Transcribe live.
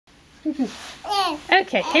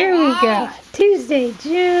Okay, here we go. Tuesday,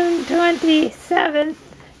 June 27th.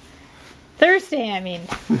 Thursday, I mean.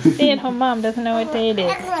 Stay-at-home mom doesn't know what day it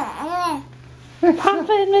is.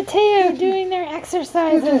 Papa and Mateo doing their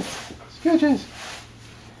exercises. Scooches.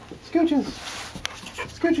 Scooches.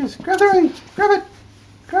 Scooches. Grab the ring. Grab it.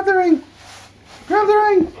 Grab the ring. Grab the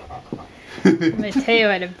ring. Mateo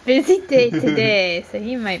had a busy day today, so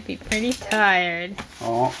he might be pretty tired.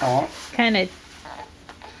 Kind of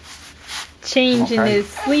changing his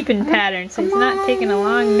sleeping pattern, so he's not taking a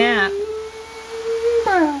long nap.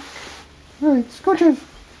 Alright, Scooches.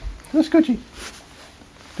 Go Scoochie.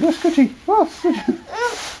 Go Scoochie. Oh, Scoochie.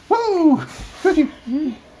 Oh, Scoochie.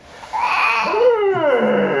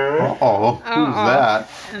 Uh-oh. Who's that?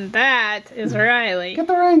 And that is Riley. Get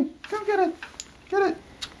the ring. Go get it. Get it.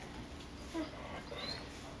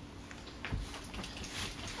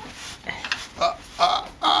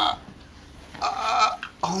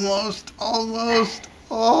 Almost. Almost.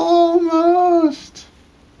 Almost.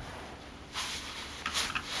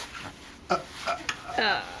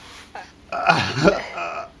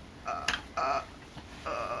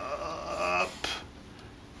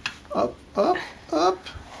 Up, up, up.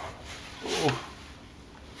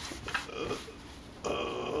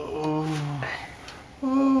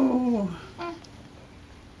 Oh.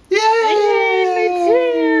 Yay,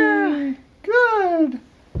 Mateo! Good.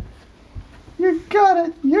 You got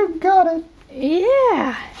it. You got it.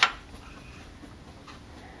 Yeah.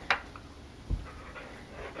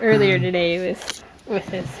 Earlier today, with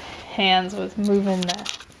his hands, was moving the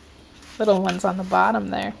little ones on the bottom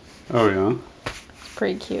there. Oh yeah. It's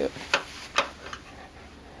pretty cute.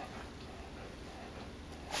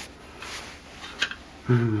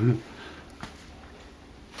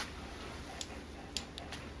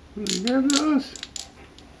 Grab those.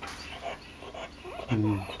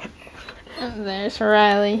 And there's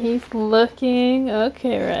Riley. He's looking.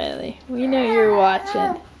 Okay, Riley. We know you're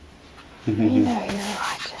watching. We know you're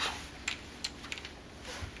watching.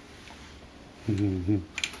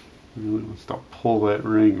 Really wants to pull that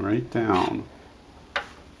ring right down.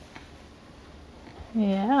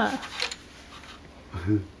 Yeah.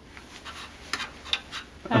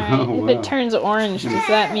 Alright, if it turns orange, does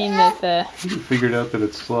that mean that the... You figured out that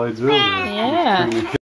it slides over. Yeah.